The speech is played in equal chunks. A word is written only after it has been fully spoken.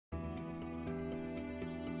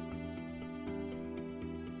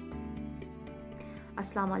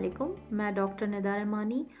अस्सलाम वालेकुम। मैं doctor Nida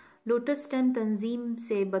Rahmani lotus stem तंजीम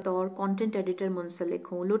से बतौर कंटेंट एडिटर मुंसलिक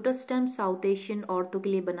हूँ। लोटस स्टेम साउथ एशियन औरतों के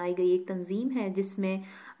लिए बनाई गई एक तंजीम है जिसमें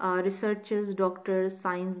रिसर्चर्स, डॉक्टर्स,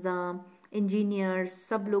 साइंसदान, इंजीनियर्स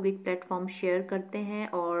सब लोग एक प्लेटफॉर्म शेयर करते हैं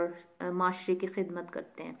और माशरे की खिदमत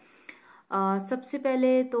करते हैं। सबसे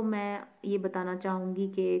पहले तो मैं ये बताना चाहूँगी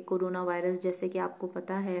कि कोरोना वायरस, जैसे कि आपको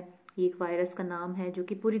पता है, ये एक वायरस का नाम है जो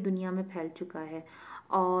कि पूरी दुनिया में फैल चुका है।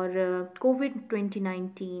 और कोविड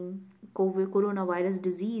कोरोना वायरस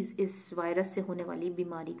डिजीज़ इस वायरस से होने वाली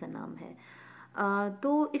बीमारी का नाम है।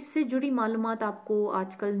 तो इससे जुड़ी मालूमात आपको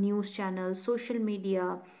आजकल न्यूज़ चैनल, सोशल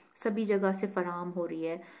मीडिया सभी जगह से फराहम हो रही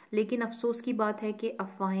है, लेकिन अफसोस की बात है कि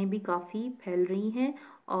अफवाहें भी काफ़ी फैल रही हैं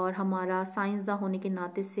और हमारा साइंसदान होने के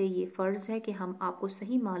नाते से ये फ़र्ज़ है कि हम आपको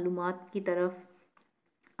सही मालूमात की तरफ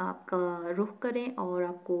आपका रुख करें और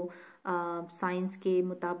आपको साइंस के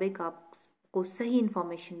मुताबिक आपको सही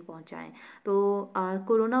इन्फॉर्मेशन पहुंचाएं। तो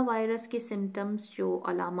कोरोना वायरस के सिम्टम्स, जो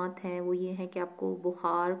अलामत हैं, वो ये हैं कि आपको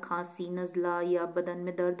बुखार, खांसी, नज़ला या बदन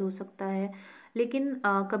में दर्द हो सकता है, लेकिन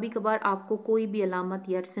कभी कभार आपको कोई भी अलामत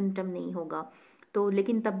या सिम्टम नहीं होगा, तो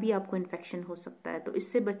लेकिन तब भी आपको इन्फेक्शन हो सकता है। तो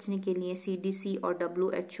इससे बचने के लिए CDC और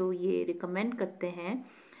WHO ये रिकमेंड करते हैं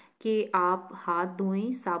कि आप हाथ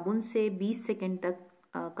धोएं साबुन से 20 सेकंड तक,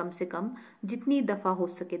 कम से कम जितनी दफ़ा हो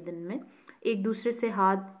सके दिन में। एक दूसरे से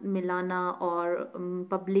हाथ मिलाना और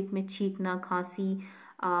पब्लिक में छींकना, खांसी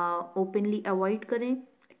ओपनली अवॉइड करें।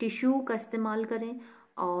 टिश्यू का इस्तेमाल करें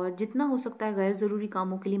और जितना हो सकता है गैर ज़रूरी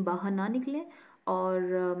कामों के लिए बाहर ना निकलें।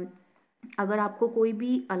 और अगर आपको कोई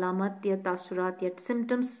भी अलामत या तासुरात या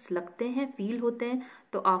सिम्टम्स लगते हैं, फील होते हैं,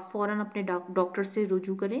 तो आप फ़ौरन अपने डॉक्टर से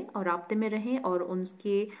रुजू करें और राब्ते में रहें और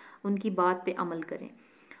उनकी बात पे अमल करें।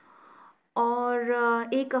 और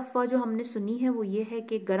एक अफवाह जो हमने सुनी है वो ये है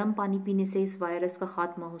कि गर्म पानी पीने से इस वायरस का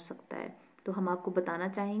खात्मा हो सकता है। तो हम आपको बताना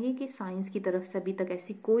चाहेंगे कि साइंस की तरफ से अभी तक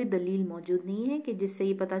ऐसी कोई दलील मौजूद नहीं है कि जिससे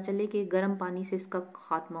ये पता चले कि गर्म पानी से इसका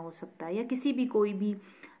खात्मा हो सकता है, या किसी भी कोई भी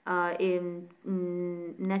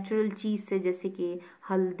नेचुरल चीज़ से, जैसे कि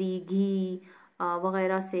हल्दी, घी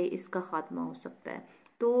वगैरह से इसका खात्मा हो सकता है।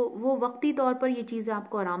 तो वो वक्ती तौर पर ये चीज़ें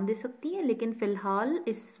आपको आराम दे सकती हैं, लेकिन फ़िलहाल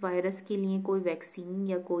इस वायरस के लिए कोई वैक्सीन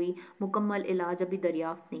या कोई मुकम्मल इलाज अभी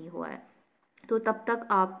दरियाफ्त नहीं हुआ है। तो तब तक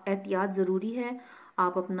आप एहतियात ज़रूरी है।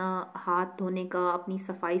 आप अपना हाथ धोने का, अपनी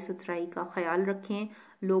सफाई सुथराई का ख्याल रखें।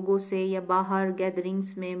 लोगों से या बाहर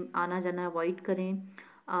गैदरिंग्स में आना जाना अवॉइड करें।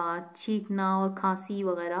 छींकना और खांसी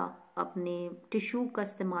वगैरह अपने टिश्यू का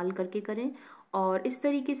इस्तेमाल करके करें। और इस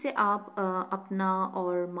तरीके से आप अपना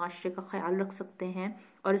और माशरे का ख्याल रख सकते हैं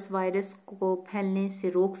और इस वायरस को फैलने से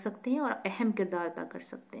रोक सकते हैं और अहम किरदार अदा कर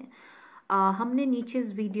सकते हैं। हमने नीचे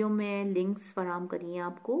इस वीडियो में लिंक्स फराहम करी हैं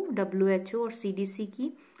आपको WHO और CDC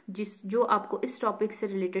की, जो आपको इस टॉपिक से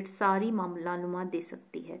रिलेटेड सारी मालूमात दे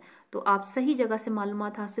सकती है। तो आप सही जगह से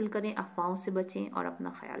मालूमात हासिल करें, अफवाहों से बचें और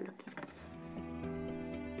अपना ख्याल रखें।